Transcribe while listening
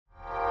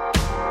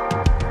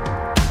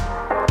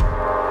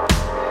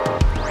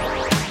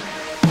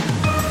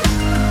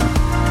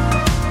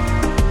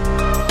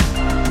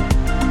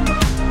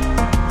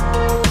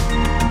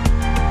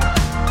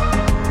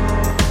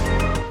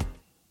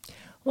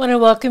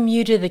welcome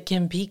you to the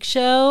Kim Peake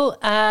Show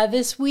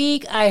this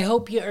week. I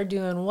hope you are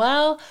doing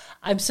well.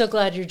 I'm so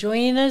glad you're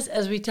joining us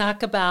as we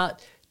talk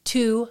about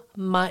too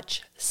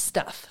much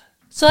stuff.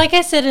 So like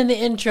I said in the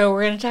intro,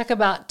 we're going to talk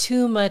about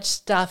too much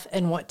stuff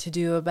and what to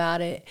do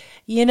about it.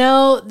 You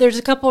know, there's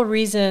a couple of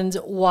reasons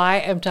why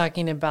I'm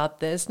talking about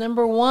this.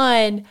 Number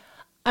one,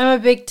 I'm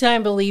a big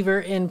time believer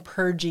in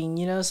purging.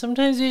 You know,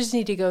 sometimes we just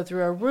need to go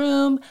through a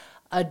room,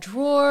 a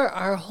drawer,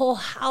 our whole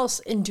house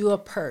and do a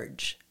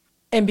purge.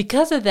 And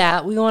because of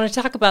that, we want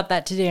to talk about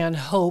that today on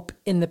Hope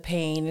in the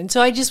Pain. And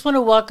so I just want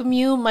to welcome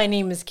you. My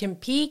name is Kim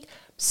Peake.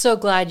 So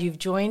glad you've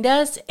joined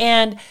us.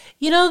 And,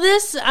 you know,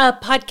 this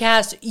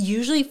podcast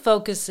usually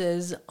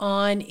focuses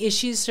on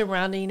issues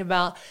surrounding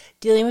about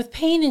dealing with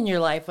pain in your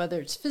life,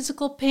 whether it's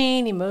physical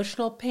pain,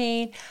 emotional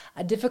pain,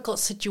 a difficult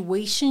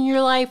situation in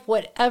your life,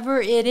 whatever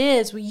it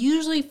is, we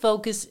usually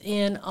focus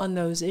in on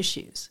those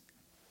issues.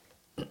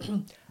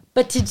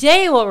 But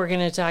today what we're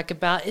going to talk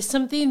about is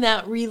something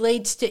that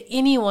relates to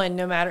anyone,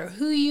 no matter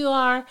who you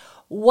are,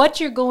 what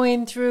you're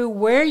going through,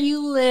 where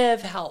you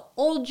live, how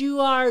old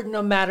you are,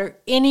 no matter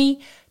any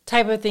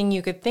type of thing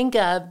you could think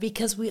of,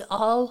 because we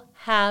all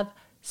have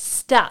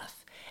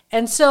stuff.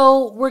 And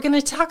so we're going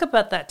to talk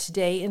about that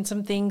today and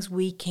some things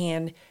we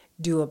can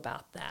do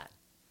about that.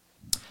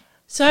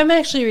 So I'm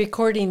actually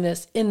recording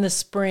this in the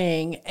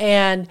spring,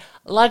 and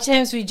a lot of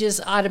times we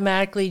just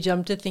automatically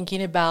jump to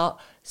thinking about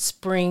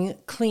spring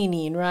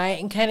cleaning, right?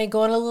 And kind of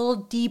going a little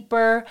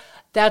deeper.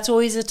 That's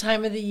always the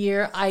time of the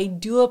year I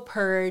do a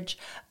purge,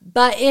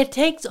 but it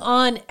takes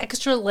on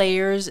extra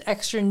layers,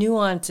 extra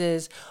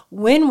nuances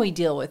when we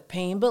deal with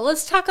pain. But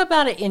let's talk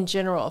about it in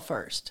general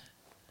first.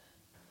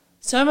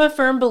 So I'm a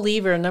firm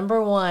believer,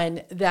 number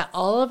one, that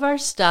all of our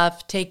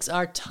stuff takes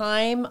our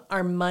time,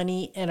 our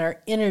money, and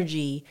our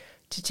energy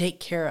to take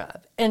care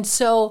of. And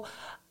so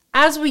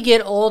as we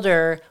get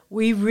older,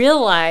 we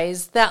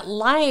realize that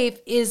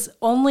life is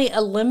only a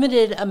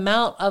limited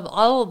amount of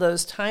all of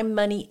those time,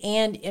 money,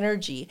 and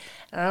energy.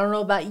 And I don't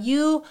know about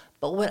you,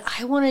 but what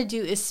I want to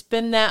do is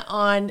spend that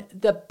on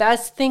the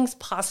best things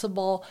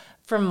possible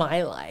for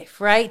my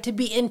life, right? To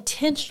be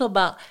intentional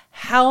about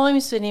how I'm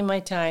spending my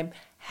time,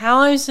 how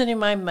I'm spending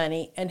my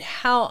money, and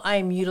how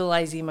I'm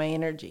utilizing my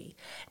energy.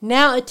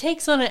 Now, it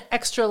takes on an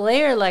extra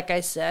layer, like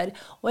I said,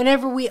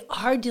 whenever we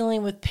are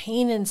dealing with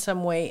pain in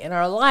some way in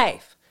our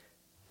life.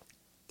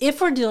 If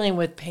we're dealing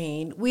with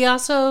pain, we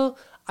often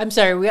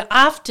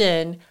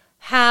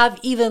have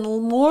even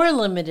more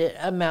limited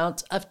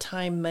amounts of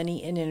time,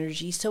 money, and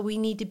energy. So we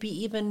need to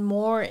be even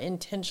more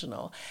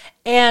intentional.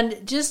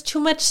 And just too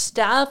much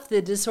stuff,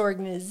 the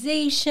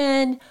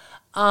disorganization,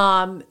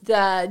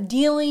 the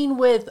dealing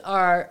with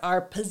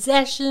our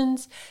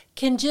possessions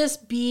can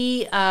just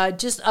be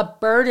just a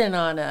burden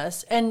on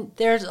us. And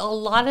there's a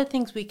lot of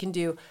things we can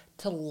do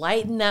to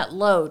lighten that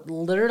load,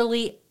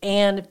 literally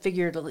and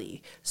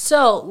figuratively.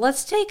 So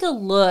let's take a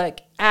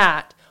look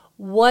at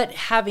what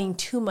having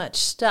too much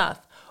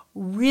stuff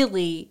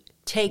really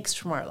takes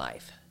from our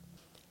life.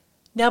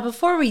 Now,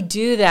 before we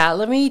do that,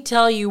 let me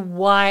tell you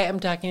why I'm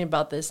talking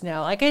about this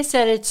now. Like I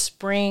said, it's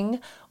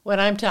spring when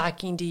I'm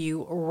talking to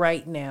you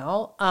right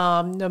now,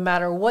 no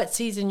matter what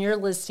season you're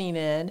listening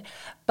in.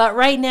 But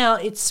right now,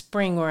 it's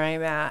spring where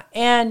I'm at.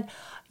 And,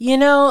 you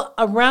know,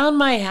 around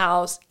my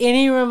house,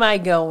 any room I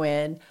go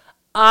in,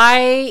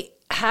 I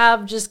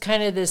have just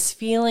kind of this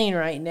feeling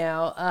right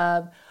now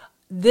of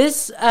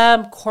this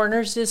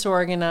corner's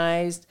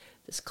disorganized.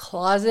 This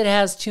closet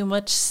has too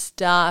much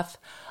stuff.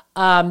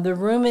 The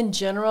room in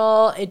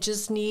general, it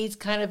just needs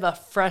kind of a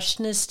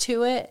freshness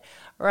to it,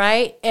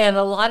 right? And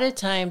a lot of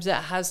times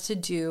that has to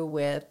do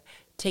with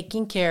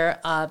taking care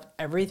of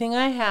everything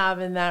I have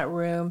in that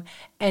room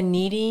and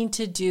needing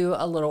to do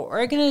a little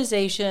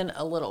organization,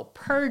 a little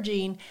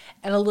purging,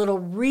 and a little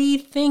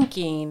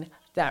rethinking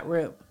that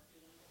room.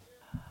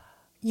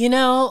 You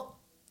know,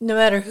 no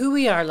matter who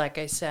we are, like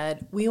I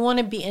said, we want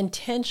to be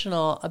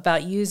intentional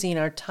about using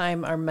our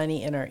time, our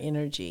money, and our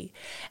energy.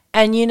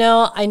 And, you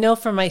know, I know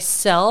for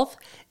myself,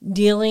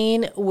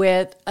 dealing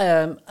with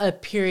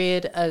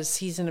a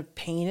season of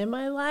pain in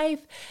my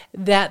life,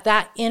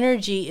 that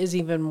energy is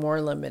even more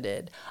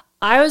limited.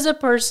 I was a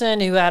person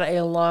who had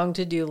a long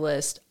to-do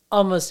list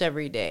almost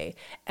every day,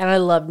 and I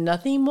loved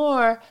nothing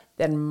more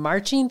than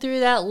marching through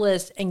that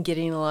list and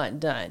getting a lot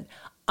done.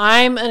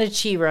 I'm an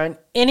achiever. On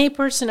any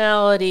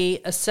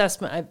personality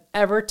assessment I've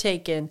ever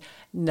taken,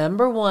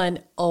 number one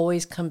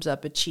always comes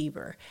up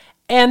achiever.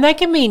 And that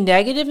can be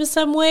negative in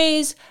some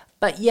ways,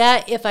 but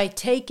yet if I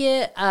take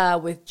it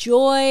with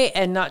joy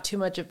and not too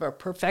much of a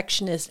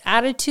perfectionist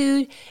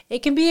attitude,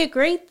 it can be a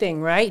great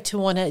thing, right? To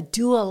want to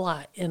do a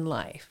lot in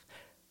life.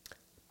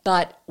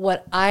 But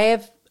what I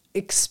have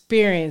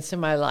experienced in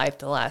my life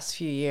the last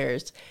few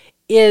years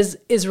is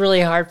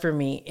really hard for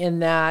me in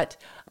that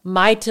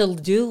my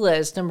to-do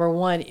list, number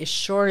one, is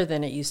shorter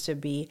than it used to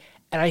be,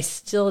 and I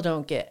still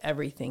don't get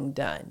everything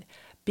done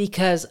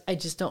because I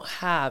just don't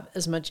have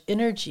as much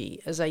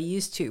energy as I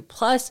used to.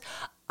 Plus,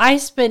 I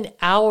spend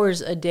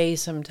hours a day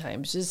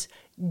sometimes just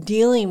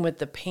dealing with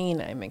the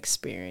pain I'm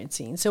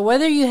experiencing. So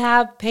whether you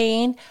have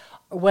pain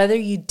or whether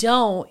you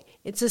don't,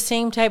 it's the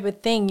same type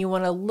of thing. You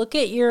want to look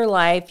at your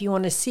life, you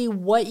want to see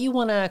what you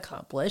want to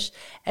accomplish,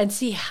 and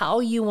see how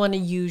you want to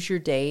use your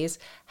days,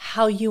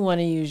 how you want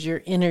to use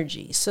your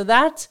energy. So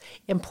that's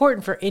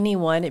important for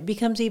anyone. It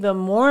becomes even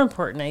more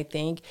important, I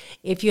think,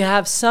 if you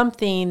have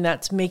something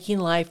that's making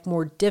life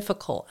more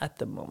difficult at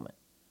the moment.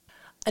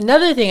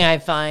 Another thing I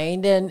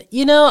find, and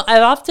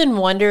I've often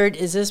wondered,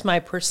 is this my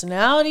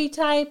personality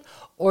type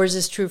or is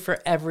this true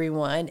for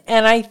everyone?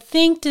 And I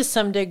think to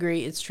some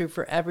degree it's true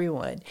for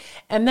everyone.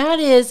 And that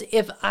is,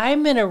 if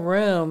I'm in a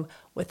room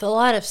with a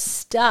lot of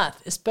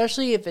stuff,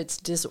 especially if it's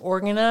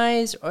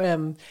disorganized,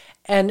 and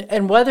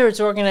whether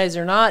it's organized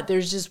or not,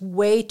 there's just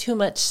way too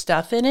much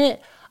stuff in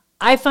it,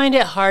 I find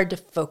it hard to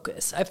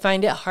focus. I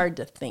find it hard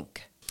to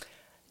think.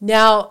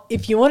 Now,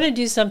 if you want to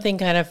do something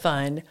kind of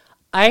fun,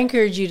 I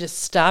encourage you to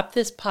stop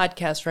this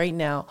podcast right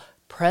now,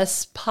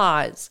 press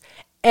pause,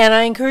 and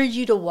I encourage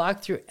you to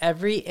walk through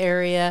every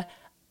area,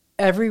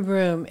 every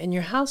room in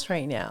your house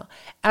right now.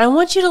 And I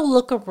want you to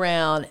look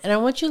around, and I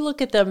want you to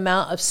look at the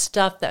amount of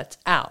stuff that's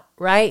out,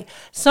 right?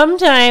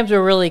 Sometimes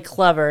we're really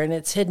clever, and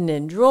it's hidden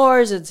in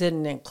drawers, it's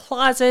hidden in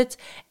closets,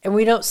 and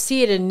we don't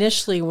see it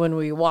initially when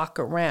we walk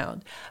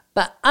around.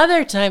 But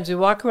other times we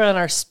walk around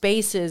our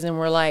spaces, and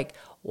we're like,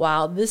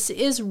 wow, this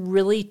is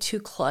really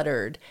too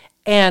cluttered.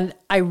 And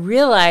I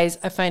realize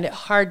I find it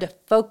hard to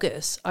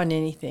focus on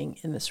anything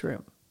in this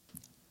room.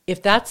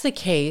 If that's the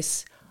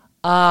case,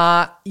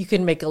 you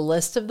can make a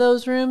list of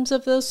those rooms,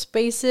 of those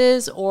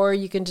spaces, or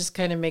you can just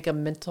kind of make a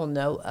mental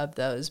note of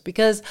those,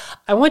 because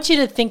I want you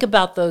to think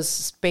about those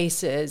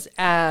spaces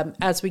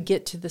as we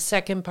get to the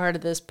second part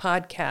of this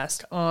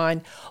podcast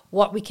on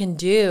what we can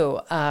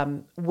do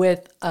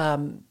with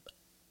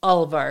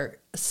all of our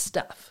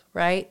stuff,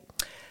 right?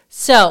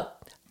 So,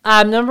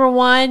 number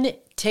one,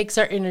 takes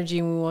our energy,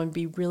 and we want to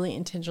be really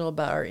intentional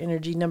about our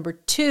energy. Number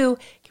two,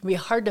 it can be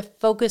hard to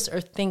focus or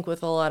think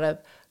with a lot of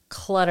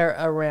clutter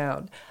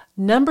around.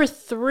 Number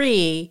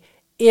three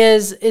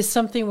is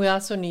something we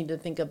also need to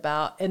think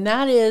about, and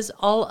that is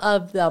all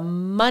of the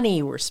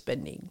money we're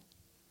spending.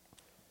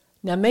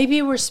 Now,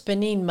 maybe we're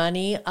spending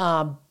money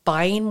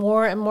buying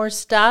more and more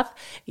stuff.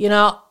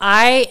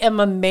 I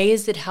am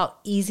amazed at how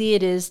easy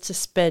it is to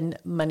spend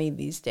money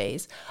these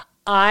days.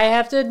 I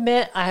have to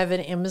admit, I have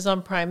an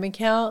Amazon Prime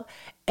account,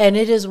 and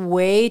it is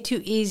way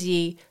too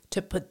easy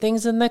to put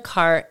things in the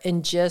cart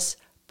and just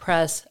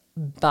press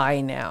buy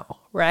now,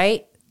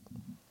 right?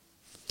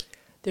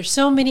 There's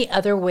so many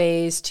other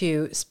ways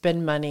to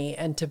spend money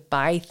and to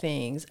buy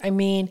things. I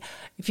mean,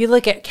 if you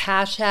look at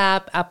Cash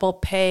App, Apple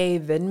Pay,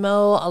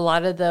 Venmo, a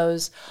lot of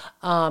those,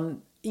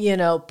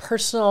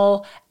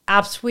 personal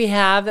apps we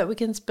have that we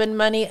can spend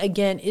money.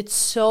 Again, it's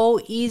so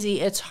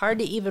easy. It's hard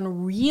to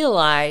even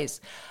realize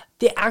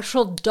the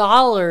actual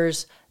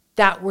dollars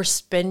that we're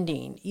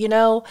spending.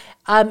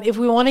 If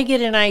we want to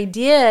get an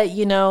idea,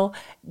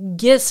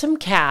 get some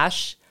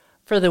cash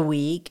for the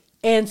week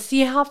and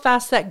see how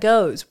fast that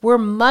goes. We're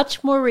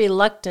much more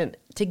reluctant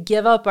to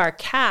give up our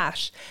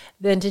cash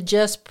than to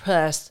just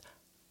press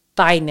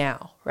buy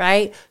now,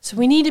 right? So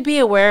we need to be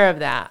aware of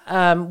that,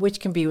 which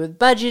can be with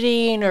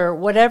budgeting or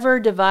whatever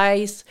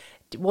device,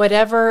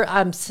 whatever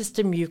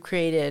system you've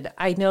created.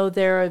 I know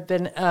there have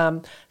been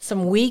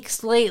some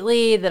weeks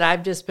lately that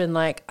I've just been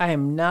like, I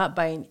am not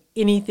buying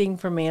anything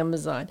from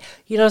Amazon.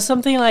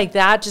 Something like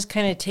that just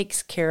kind of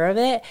takes care of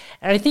it.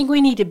 And I think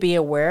we need to be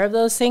aware of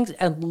those things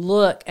and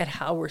look at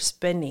how we're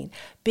spending,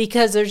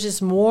 because there's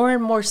just more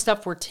and more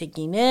stuff we're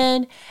taking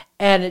in,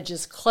 and it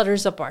just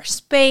clutters up our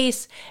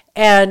space,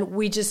 and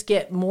we just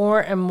get more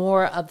and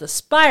more of the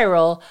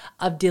spiral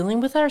of dealing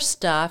with our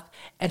stuff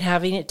and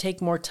having it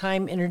take more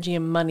time, energy,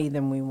 and money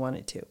than we want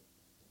it to.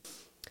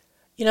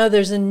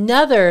 There's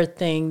another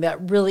thing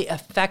that really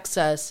affects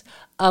us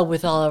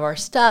with all of our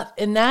stuff,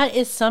 and that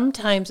is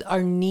sometimes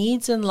our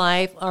needs in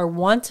life, our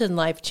wants in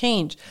life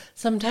change.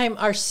 Sometimes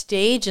our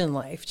stage in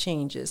life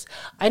changes.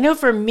 I know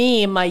for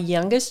me, my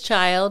youngest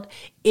child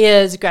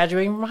is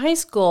graduating from high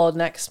school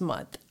next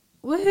month.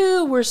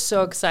 Woohoo! We're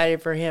so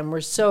excited for him.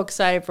 We're so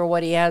excited for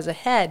what he has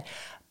ahead.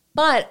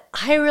 But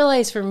I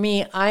realize for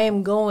me, I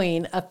am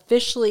going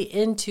officially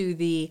into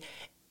the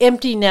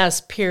empty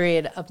nest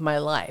period of my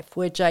life,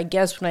 which I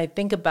guess when I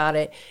think about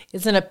it,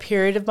 isn't a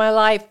period of my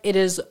life. It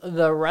is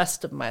the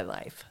rest of my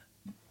life.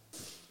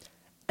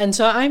 And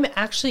so I'm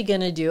actually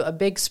going to do a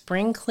big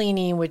spring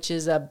cleaning, which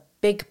is a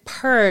big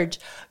purge,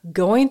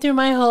 going through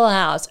my whole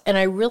house. And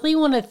I really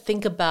want to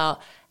think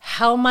about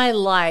how my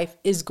life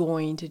is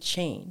going to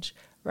change,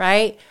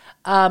 right?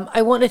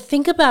 I want to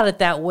think about it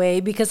that way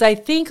because I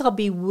think I'll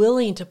be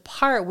willing to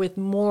part with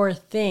more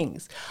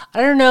things.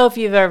 I don't know if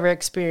you've ever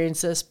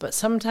experienced this, but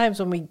sometimes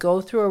when we go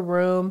through a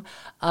room,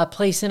 a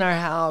place in our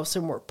house,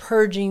 and we're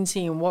purging,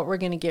 seeing what we're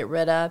going to get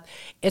rid of,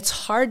 it's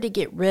hard to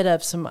get rid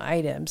of some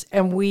items.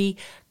 And we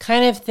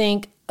kind of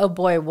think, oh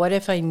boy, what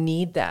if I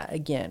need that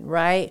again,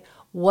 right?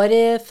 What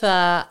if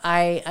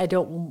I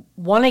don't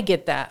want to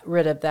get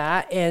rid of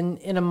that, and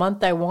in a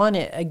month I want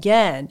it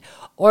again?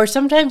 Or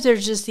sometimes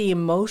there's just the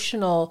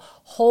emotional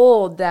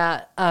hold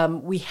that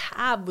we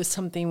have with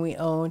something we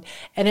own,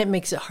 and it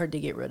makes it hard to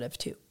get rid of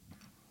too.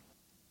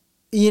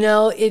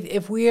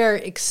 if we are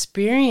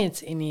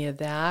experiencing any of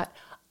that,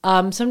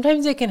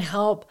 sometimes it can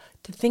help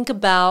to think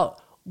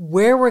about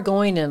where we're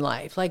going in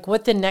life, like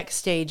what the next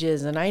stage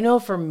is. And I know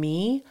for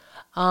me,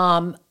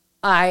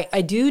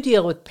 I do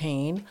deal with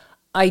pain.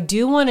 I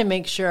do want to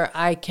make sure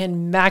I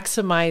can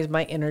maximize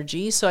my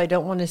energy. So I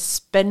don't want to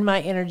spend my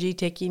energy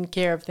taking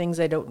care of things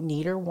I don't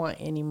need or want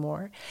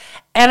anymore.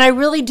 And I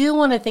really do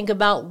want to think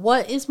about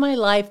what is my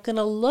life going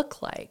to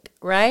look like,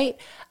 right?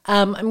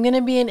 I'm going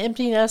to be an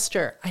empty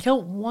nester. I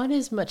don't want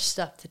as much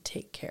stuff to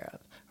take care of,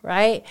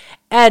 right?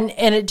 And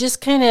it just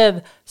kind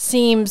of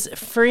seems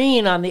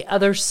freeing on the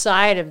other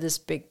side of this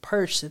big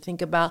purge to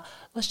think about,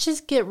 let's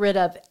just get rid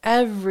of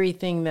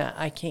everything that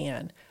I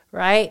can,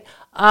 right?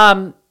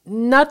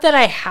 Not that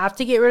I have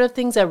to get rid of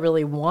things I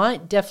really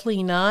want,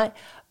 definitely not.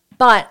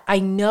 But I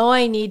know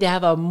I need to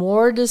have a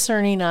more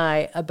discerning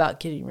eye about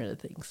getting rid of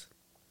things.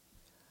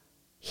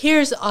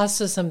 Here's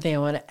also something I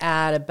want to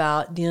add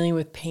about dealing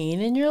with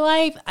pain in your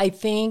life. I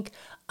think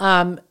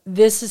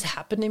this has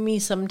happened to me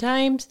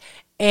sometimes.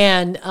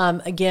 And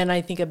again, I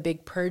think a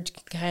big purge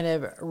can kind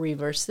of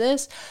reverse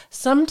this.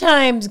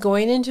 Sometimes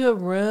going into a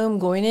room,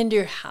 going into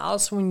your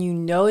house when you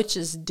know it's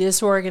just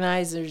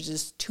disorganized, there's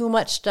just too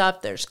much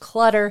stuff, there's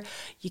clutter,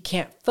 you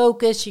can't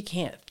focus, you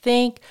can't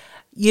think,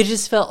 you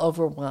just feel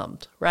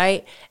overwhelmed,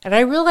 right? And I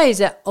realize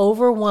that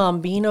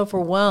being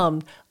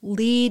overwhelmed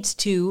leads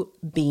to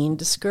being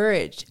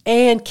discouraged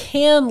and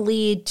can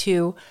lead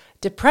to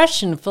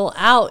depression full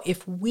out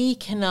if we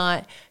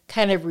cannot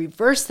kind of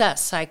reverse that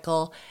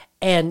cycle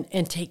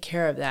and take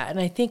care of that. And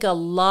I think a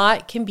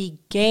lot can be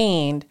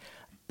gained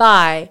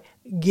by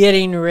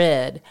getting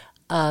rid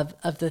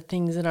of the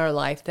things in our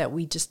life that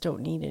we just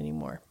don't need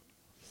anymore.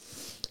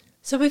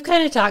 So we've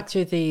kind of talked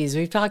through these.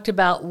 We've talked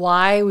about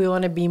why we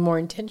want to be more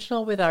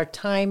intentional with our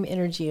time,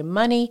 energy, and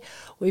money.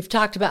 We've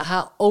talked about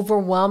how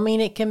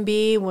overwhelming it can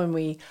be when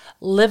we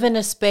live in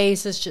a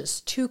space that's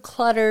just too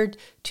cluttered,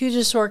 too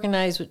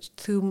disorganized,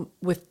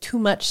 with too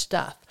much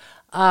stuff.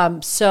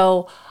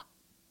 So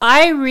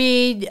I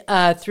read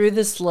through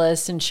this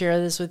list and share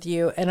this with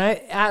you. And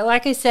I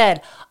like I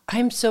said,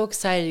 I'm so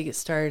excited to get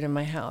started in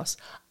my house.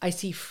 I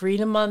see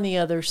freedom on the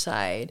other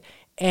side.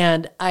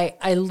 And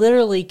I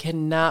literally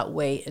cannot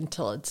wait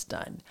until it's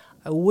done.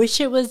 I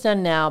wish it was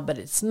done now, but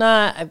it's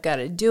not. I've got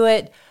to do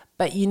it.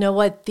 But you know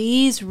what?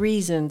 These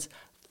reasons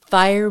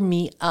fire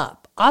me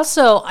up.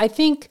 Also, I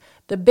think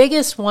the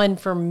biggest one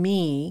for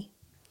me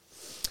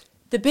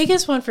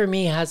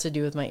has to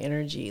do with my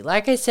energy.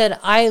 Like I said,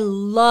 I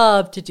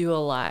love to do a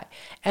lot,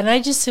 and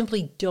I just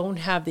simply don't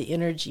have the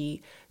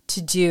energy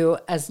to do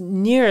as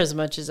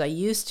much as I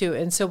used to.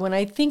 And so when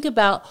I think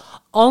about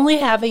only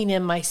having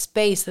in my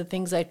space the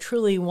things I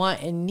truly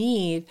want and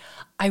need,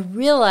 I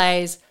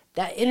realize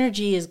that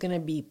energy is going to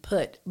be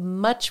put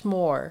much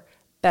more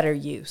better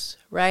use,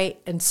 right?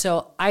 And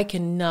so I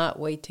cannot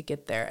wait to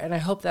get there. And I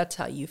hope that's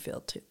how you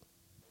feel too.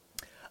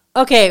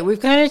 Okay,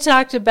 we've kind of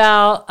talked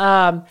about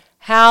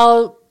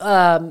how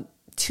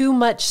too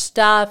much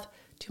stuff,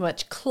 too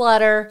much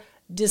clutter,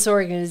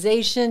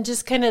 disorganization,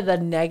 just kind of the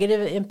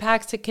negative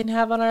impacts it can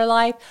have on our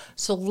life.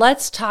 So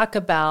let's talk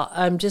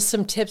about just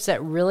some tips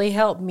that really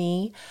help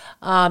me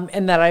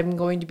and that I'm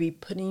going to be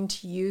putting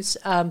to use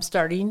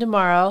starting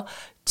tomorrow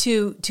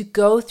to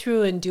go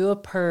through and do a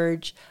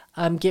purge,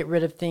 get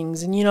rid of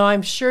things. And,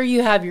 I'm sure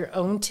you have your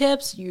own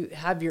tips. You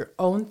have your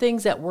own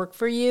things that work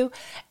for you.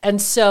 And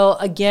so,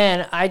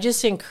 again, I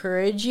just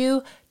encourage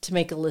you to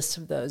make a list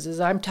of those. As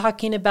I'm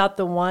talking about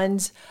the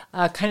ones,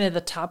 kind of the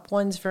top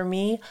ones for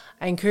me,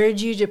 I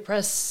encourage you to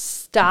press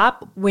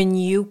stop when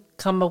you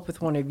come up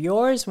with one of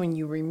yours, when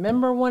you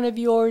remember one of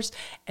yours,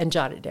 and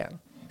jot it down.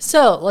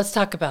 So let's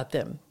talk about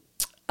them.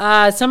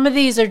 Some of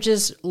these are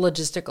just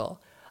logistical.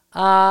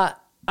 I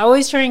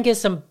always try and get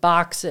some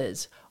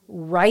boxes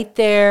right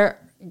there,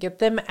 get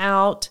them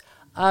out,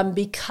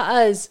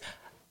 because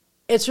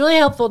it's really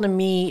helpful to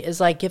me is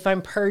like if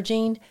I'm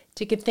purging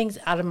to get things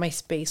out of my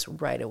space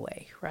right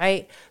away,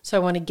 right? So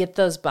I want to get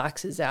those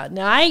boxes out.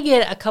 Now I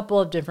get a couple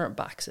of different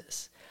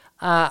boxes.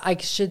 I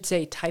should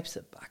say types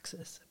of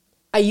boxes.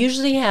 I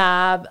usually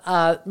have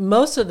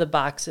most of the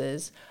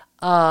boxes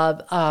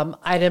of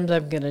items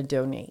I'm going to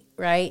donate,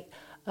 right?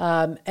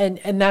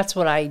 And that's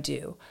what I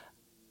do.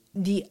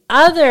 The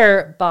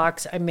other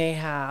box I may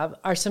have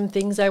are some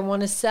things I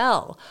want to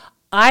sell.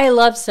 I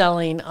love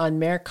selling on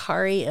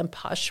Mercari and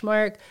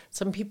Poshmark.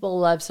 Some people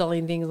love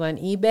selling things on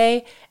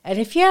eBay. And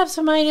if you have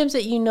some items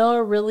that you know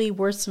are really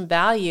worth some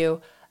value,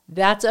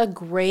 that's a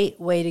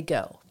great way to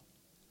go.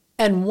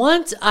 And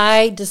once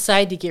I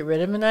decide to get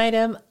rid of an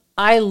item,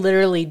 I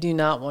literally do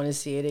not want to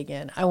see it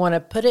again. I want to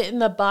put it in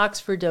the box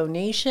for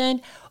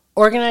donation,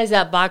 organize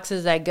that box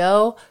as I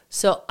go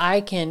so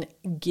I can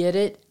get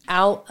it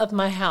out of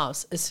my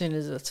house as soon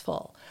as it's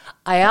full.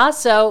 I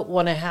also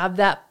want to have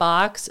that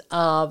box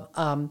of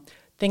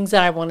things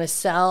that I want to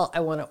sell. I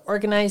want to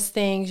organize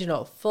things,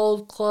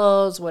 fold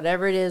clothes,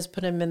 whatever it is,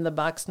 put them in the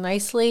box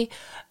nicely.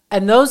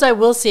 And those I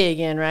will see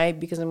again, right?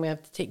 Because I'm going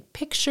to have to take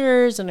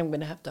pictures and I'm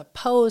going to have to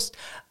post.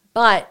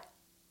 But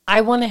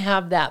I want to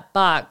have that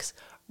box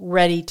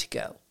ready to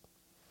go.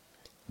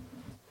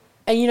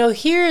 And,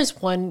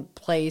 here's one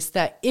place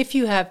that if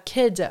you have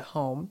kids at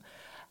home,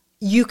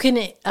 you can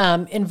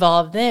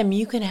involve them.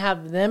 You can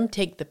have them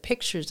take the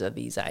pictures of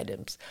these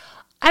items.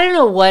 I don't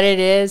know what it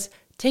is.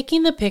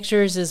 Taking the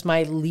pictures is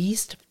my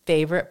least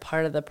favorite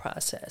part of the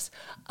process.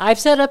 I've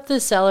set up the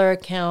seller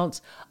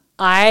accounts.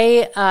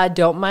 I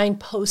don't mind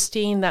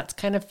posting. That's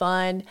kind of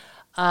fun.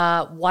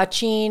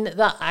 Watching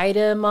the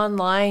item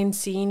online,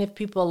 seeing if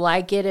people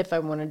like it, if I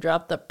want to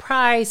drop the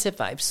price, if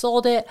I've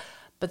sold it.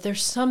 But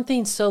there's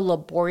something so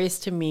laborious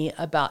to me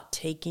about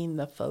taking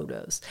the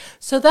photos.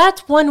 So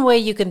that's one way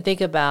you can think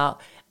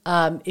about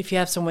if you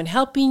have someone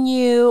helping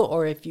you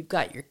or if you've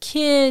got your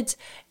kids,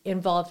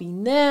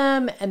 involving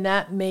them, and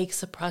that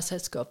makes the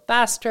process go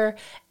faster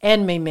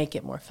and may make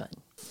it more fun.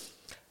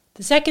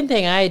 The second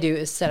thing I do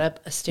is set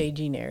up a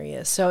staging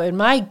area. So in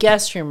my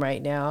guest room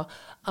right now,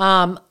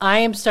 I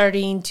am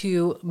starting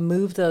to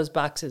move those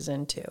boxes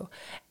into.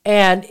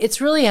 And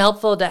it's really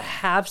helpful to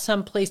have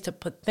some place to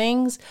put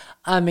things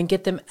and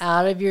get them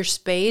out of your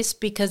space,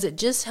 because it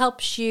just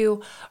helps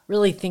you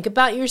really think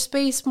about your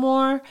space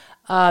more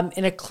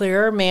in a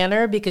clearer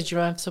manner, because you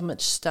don't have so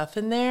much stuff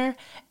in there.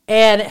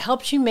 And it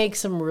helps you make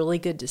some really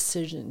good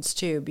decisions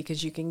too,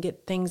 because you can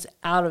get things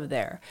out of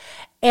there.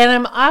 And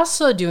I'm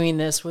also doing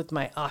this with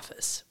my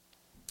office.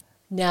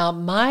 Now,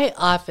 my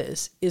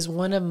office is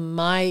one of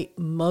my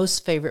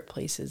most favorite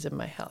places in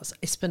my house.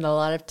 I spend a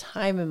lot of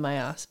time in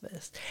my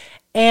office.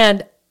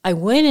 And I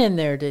went in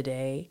there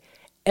today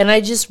and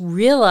I just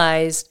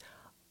realized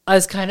I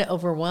was kind of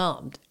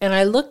overwhelmed. And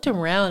I looked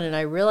around and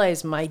I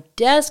realized my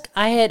desk,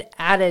 I had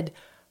added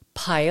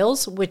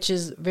piles, which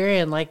is very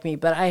unlike me,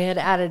 but I had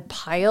added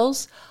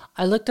piles.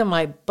 I looked at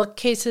my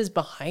bookcases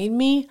behind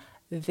me.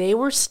 They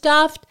were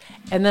stuffed.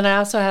 And then I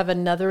also have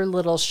another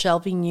little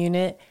shelving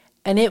unit,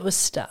 and it was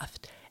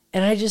stuffed.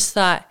 And I just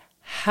thought,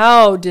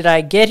 how did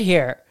I get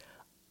here?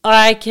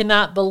 I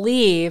cannot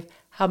believe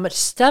how much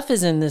stuff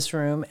is in this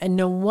room, and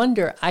no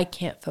wonder I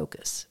can't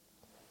focus.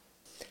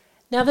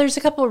 Now, there's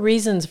a couple of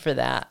reasons for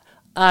that.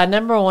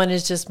 Number one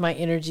is just my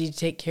energy to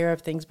take care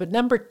of things. But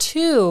number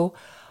two,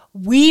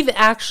 we've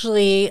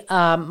actually,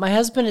 my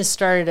husband has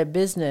started a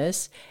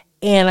business,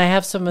 and I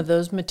have some of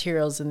those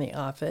materials in the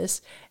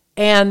office.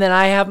 And then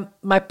I have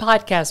my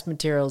podcast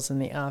materials in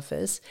the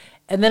office.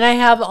 And then I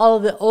have all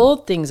of the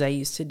old things I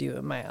used to do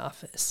in my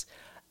office.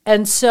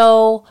 And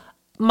so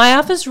my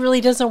office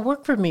really doesn't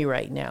work for me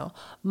right now.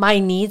 My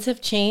needs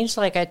have changed.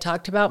 Like I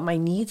talked about, my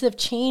needs have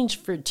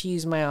changed to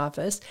use my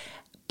office.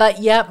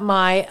 But yet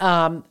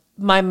my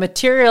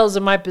materials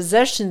and my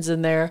possessions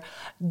in there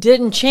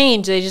didn't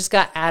change. They just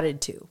got added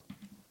to.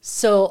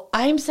 So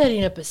I'm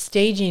setting up a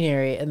staging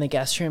area in the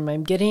guest room.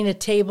 I'm getting a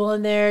table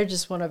in there,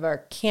 just one of our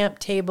camp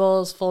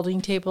tables,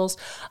 folding tables.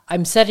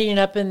 I'm setting it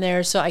up in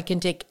there so I can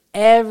take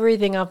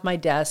everything off my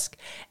desk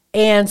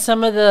and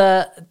some of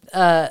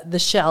the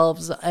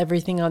shelves,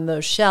 everything on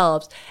those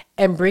shelves,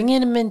 and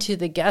bringing them into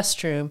the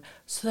guest room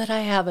so that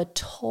I have a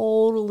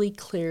totally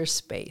clear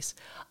space.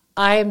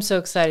 I am so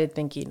excited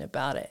thinking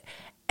about it.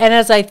 And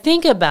as I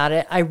think about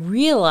it, I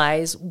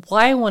realize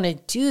why I want to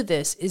do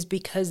this is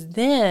because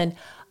then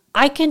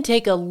I can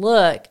take a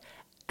look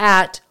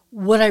at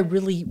what I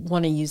really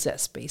want to use that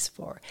space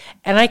for.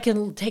 And I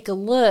can take a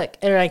look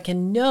and I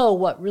can know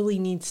what really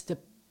needs to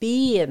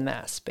be in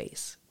that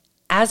space.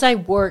 As I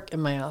work in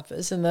my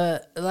office, and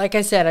like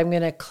I said, I'm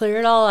going to clear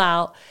it all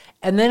out,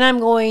 and then I'm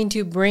going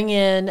to bring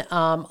in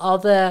all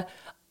the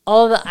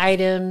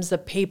items, the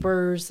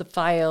papers, the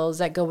files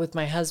that go with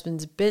my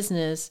husband's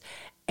business,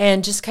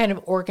 and just kind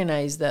of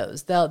organize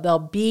those. They'll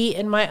be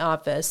in my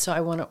office, so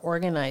I want to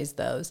organize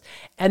those.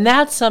 And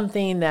that's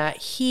something that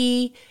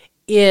he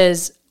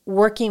is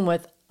working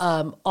with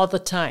all the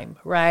time,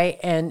 right?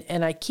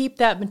 And I keep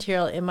that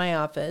material in my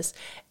office.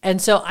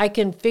 And so I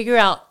can figure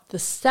out the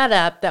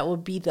setup that will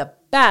be the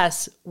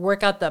best,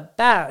 work out the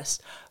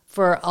best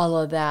for all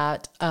of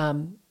that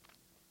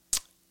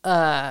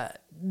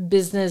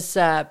business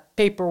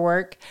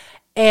paperwork.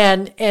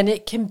 And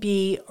it can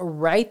be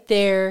right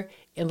there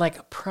in like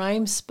a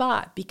prime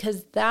spot,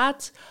 because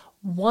that's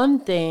one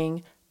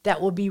thing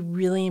that will be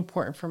really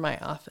important for my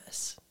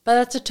office. But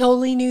that's a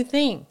totally new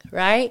thing,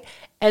 right?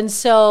 And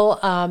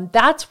so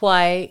that's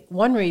why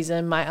one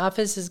reason my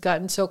office has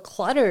gotten so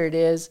cluttered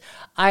is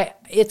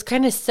it's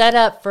kind of set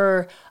up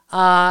for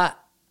my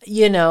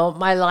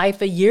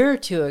life a year or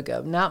two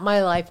ago, not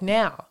my life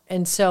now.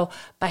 And so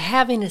by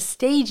having a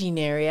staging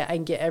area, I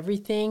can get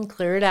everything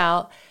cleared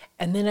out,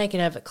 and then I can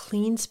have a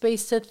clean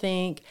space to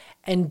think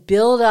and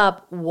build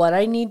up what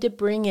I need to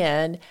bring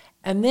in.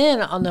 And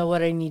then I'll know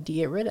what I need to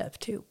get rid of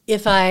too.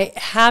 If I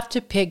have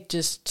to pick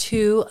just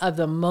two of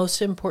the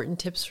most important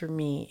tips for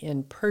me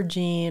in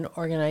purging,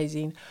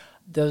 organizing,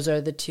 those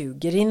are the two.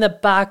 Getting the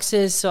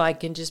boxes so I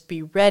can just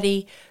be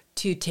ready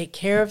to take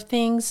care of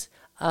things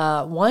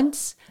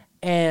once,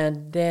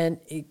 and then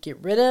get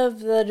rid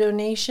of the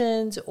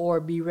donations or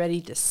be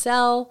ready to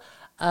sell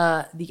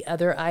the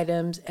other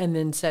items, and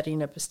then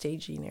setting up a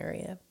staging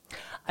area.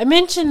 I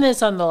mentioned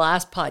this on the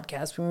last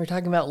podcast when we were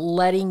talking about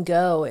letting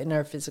go in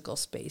our physical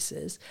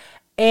spaces.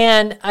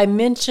 And I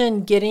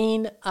mentioned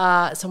getting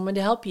someone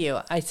to help you.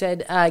 I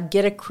said,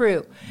 get a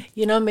crew.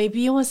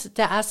 Maybe you want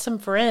to ask some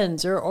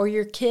friends or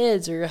your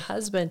kids or your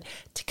husband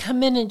to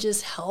come in and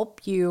just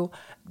help you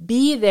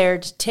be there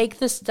to take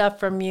the stuff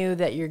from you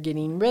that you're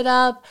getting rid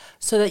of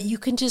so that you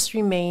can just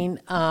remain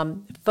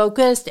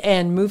focused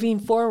and moving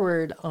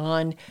forward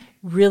on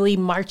really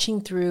marching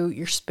through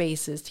your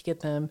spaces to get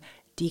them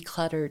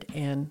decluttered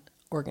and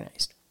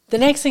organized. The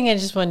next thing I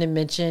just wanted to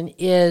mention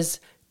is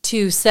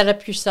to set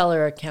up your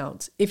seller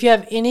accounts. If you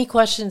have any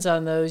questions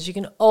on those, you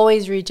can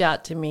always reach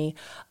out to me.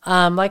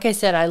 Like I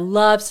said, I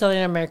love selling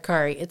on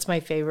Mercari. It's my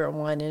favorite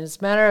one. And as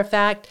a matter of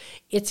fact,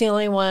 it's the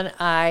only one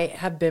I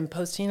have been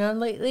posting on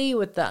lately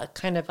with the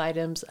kind of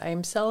items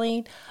I'm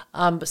selling.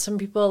 But some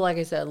people, like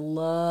I said,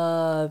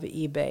 love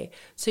eBay.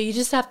 So you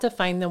just have to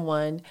find the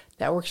one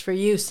that works for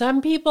you.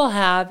 Some people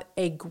have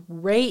a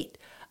great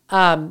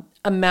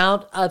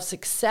amount of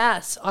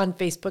success on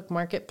Facebook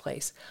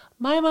Marketplace.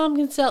 My mom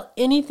can sell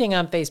anything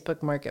on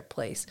Facebook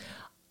Marketplace.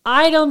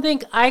 I don't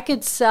think I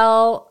could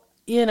sell,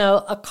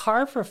 a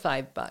car for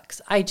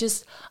 $5.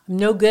 I'm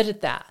no good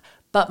at that.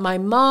 But my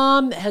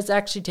mom has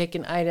actually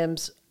taken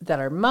items that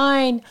are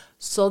mine,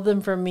 sold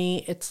them for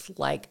me. It's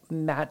like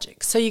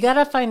magic. So you got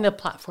to find the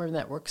platform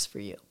that works for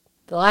you.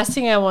 The last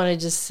thing I want to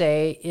just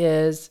say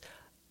is,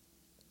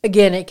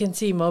 again, it can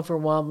seem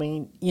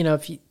overwhelming,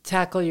 if you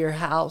tackle your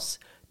house,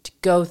 to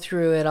go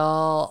through it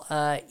all,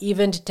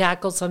 even to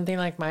tackle something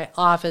like my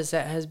office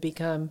that has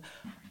become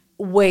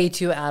way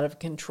too out of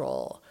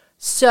control.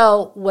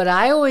 So what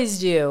I always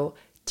do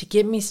to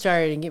get me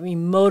started and get me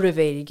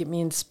motivated, get me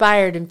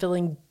inspired and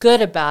feeling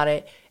good about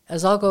it,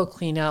 is I'll go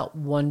clean out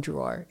one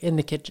drawer in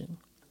the kitchen.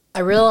 I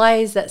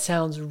realize that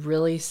sounds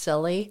really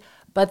silly,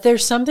 but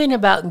there's something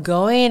about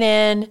going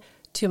in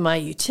to my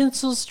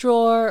utensils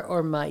drawer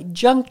or my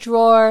junk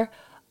drawer,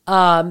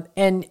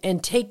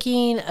 and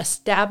taking a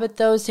stab at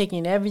those,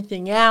 taking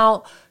everything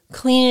out,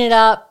 cleaning it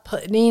up,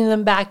 putting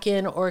them back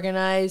in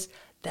organized,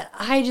 that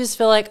I just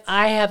feel like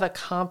I have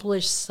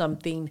accomplished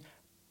something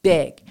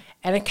big.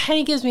 And it kind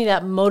of gives me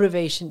that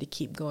motivation to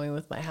keep going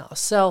with my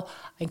house. So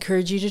I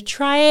encourage you to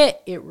try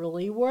it. It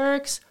really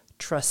works.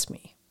 Trust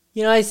me.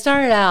 I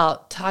started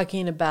out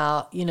talking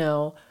about,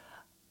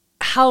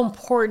 how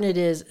important it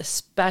is,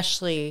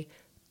 especially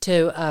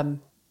to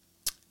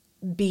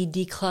be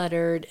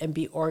decluttered and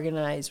be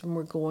organized when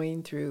we're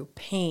going through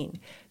pain,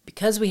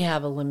 because we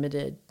have a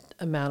limited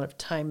amount of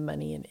time,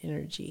 money, and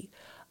energy.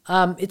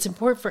 It's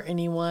important for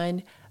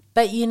anyone,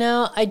 but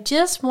I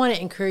just want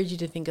to encourage you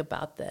to think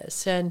about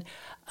this. And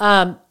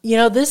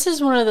this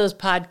is one of those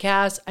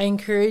podcasts. I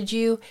encourage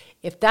you,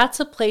 if that's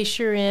a place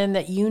you're in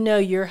that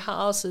your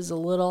house is a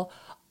little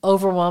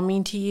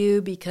overwhelming to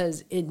you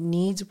because it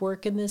needs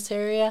work in this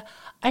area,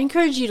 I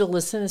encourage you to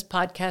listen to this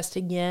podcast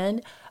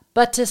again.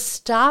 But to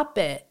stop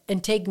it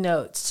and take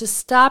notes, to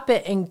stop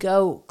it and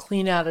go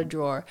clean out a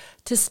drawer,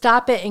 to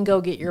stop it and go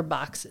get your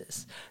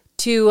boxes,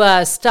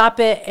 to stop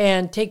it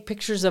and take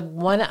pictures of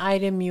one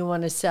item you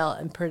want to sell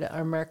and put it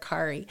on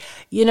Mercari.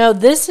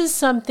 This is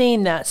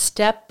something that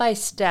step by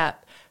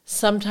step,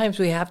 sometimes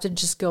we have to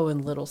just go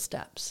in little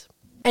steps.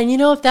 And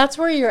if that's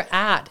where you're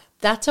at,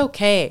 that's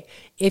okay.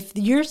 If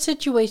your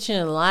situation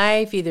in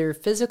life, either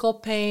physical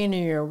pain or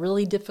you're in a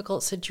really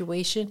difficult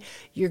situation,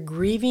 you're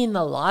grieving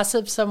the loss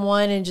of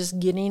someone and just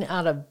getting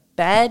out of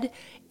bed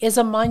is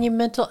a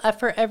monumental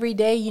effort every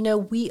day.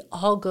 We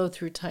all go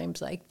through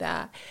times like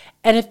that.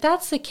 And if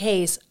that's the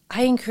case,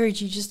 I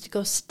encourage you just to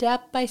go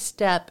step by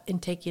step in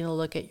taking a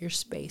look at your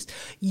space.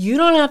 You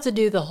don't have to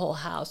do the whole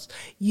house.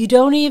 You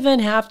don't even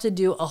have to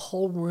do a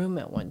whole room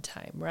at one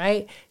time,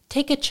 right?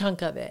 Take a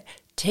chunk of it.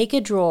 Take a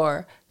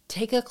drawer.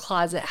 Take a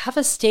closet, have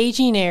a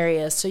staging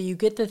area so you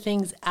get the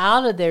things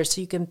out of there so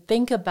you can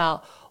think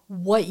about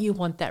what you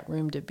want that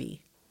room to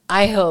be.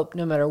 I hope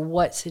no matter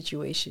what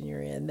situation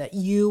you're in that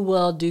you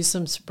will do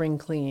some spring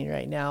cleaning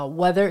right now,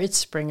 whether it's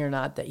spring or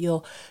not, that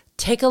you'll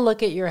take a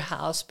look at your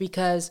house,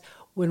 because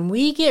when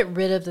we get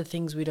rid of the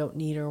things we don't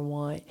need or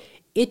want,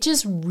 it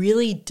just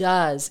really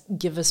does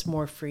give us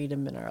more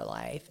freedom in our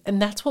life.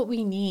 And that's what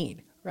we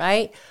need,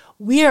 right?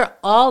 We are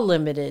all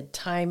limited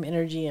time,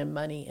 energy, and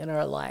money in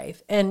our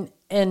life. And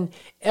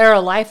our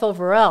life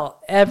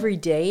overall, every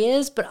day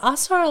is, but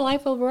also our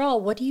life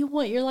overall. What do you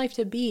want your life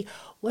to be?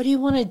 What do you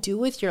want to do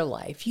with your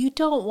life? You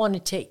don't want to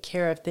take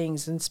care of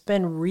things and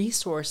spend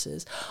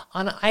resources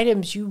on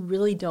items you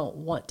really don't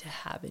want to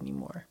have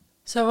anymore.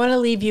 So I want to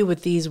leave you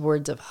with these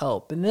words of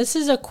hope. And this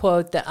is a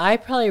quote that I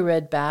probably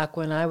read back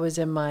when I was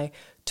in my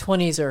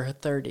 20s or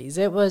 30s.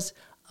 It was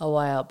a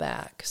while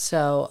back.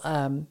 So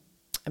I'm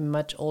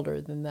much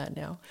older than that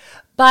now.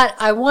 But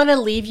I want to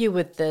leave you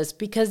with this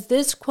because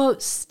this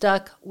quote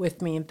stuck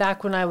with me. In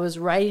fact, when I was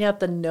writing out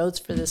the notes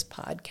for this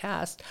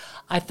podcast,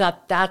 I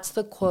thought that's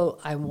the quote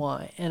I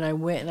want. And I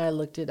went and I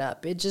looked it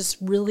up. It just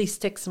really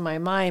sticks in my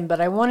mind.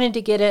 But I wanted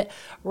to get it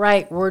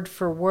right word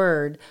for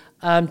word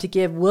to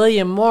give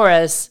William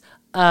Morris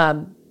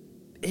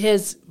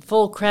his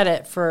full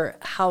credit for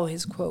how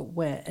his quote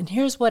went. And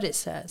here's what it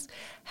says.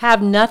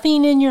 Have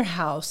nothing in your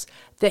house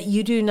that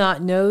you do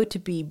not know to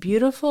be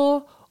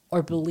beautiful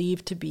or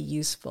believed to be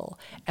useful.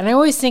 And I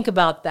always think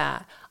about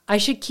that. I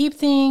should keep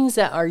things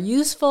that are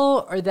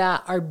useful or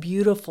that are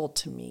beautiful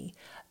to me.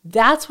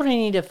 That's what I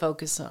need to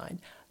focus on.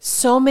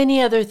 So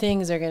many other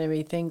things are going to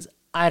be things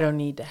I don't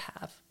need to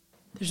have.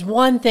 There's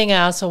one thing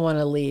I also want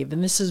to leave,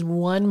 and this is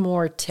one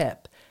more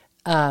tip,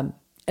 and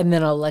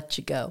then I'll let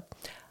you go.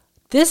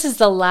 This is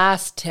the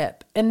last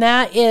tip, and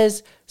that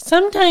is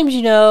sometimes,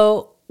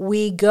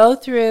 we go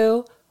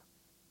through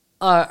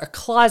our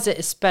closet,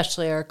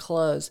 especially our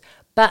clothes,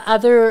 but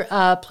other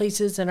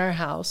places in our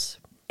house,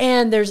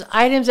 and there's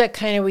items that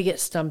kind of we get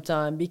stumped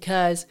on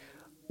because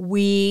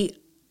we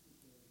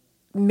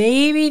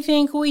maybe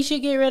think we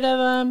should get rid of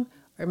them,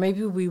 or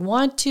maybe we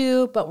want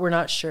to, but we're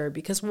not sure,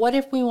 because what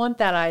if we want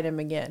that item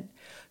again?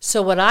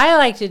 So what I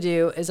like to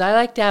do is I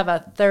like to have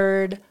a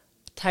third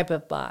type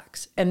of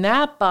box, and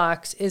that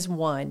box is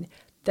one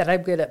that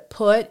I'm going to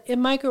put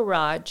in my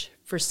garage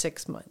for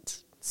 6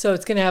 months. So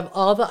it's going to have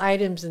all the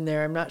items in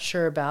there I'm not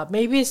sure about.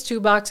 Maybe it's 2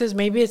 boxes,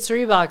 maybe it's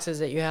 3 boxes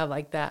that you have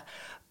like that.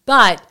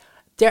 But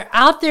they're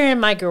out there in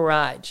my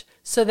garage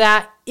so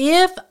that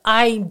if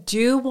I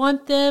do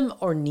want them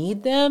or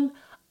need them,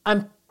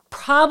 I'm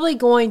probably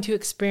going to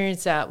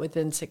experience that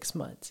within 6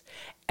 months.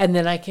 And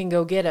then I can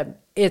go get them.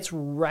 It's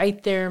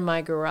right there in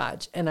my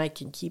garage and I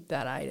can keep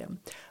that item.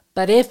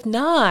 But if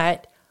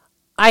not,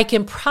 I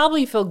can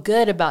probably feel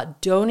good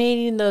about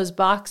donating those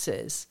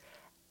boxes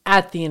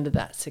at the end of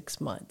that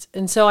 6 months.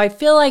 And so I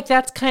feel like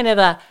that's kind of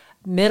a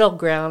middle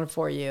ground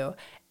for you.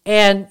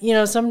 And,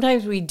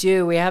 sometimes we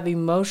have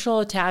emotional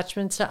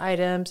attachments to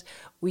items.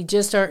 We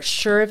just aren't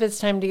sure if it's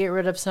time to get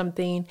rid of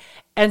something.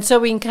 And so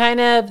we can kind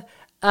of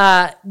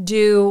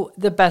do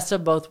the best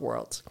of both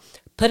worlds.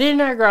 Put it in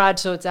our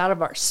garage so it's out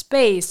of our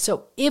space.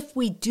 So if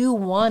we do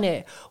want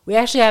it, we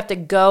actually have to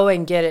go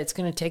and get it. It's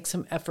going to take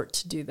some effort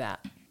to do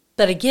that.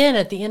 But again,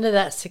 at the end of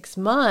that 6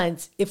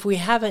 months, if we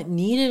haven't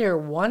needed or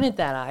wanted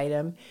that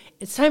item,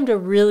 it's time to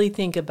really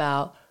think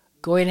about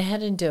going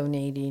ahead and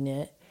donating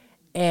it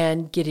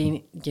and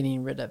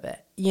getting rid of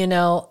it.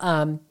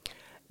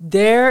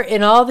 There,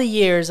 in all the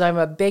years, I'm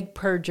a big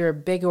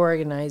purger, big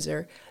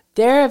organizer.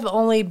 There have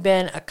only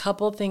been a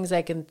couple things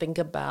I can think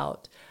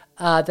about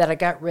that I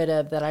got rid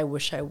of that I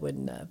wish I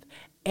wouldn't have.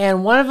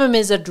 And one of them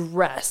is a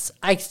dress.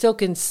 I still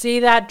can see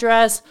that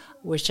dress.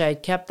 Wish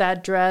I'd kept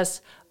that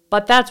dress.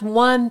 But that's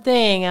one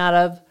thing out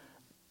of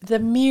the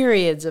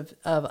myriads of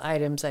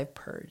items I've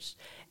purged.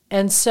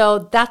 And so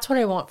that's what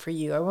I want for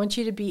you. I want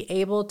you to be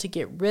able to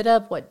get rid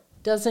of what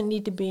doesn't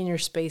need to be in your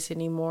space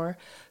anymore.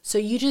 So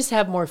you just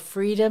have more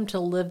freedom to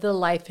live the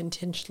life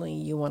intentionally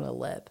you want to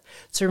live.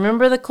 So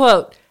remember the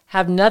quote,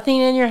 have nothing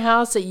in your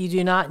house that you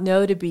do not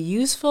know to be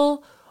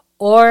useful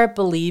or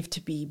believe to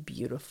be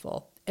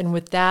beautiful. And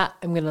with that,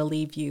 I'm going to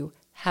leave you.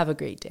 Have a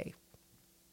great day.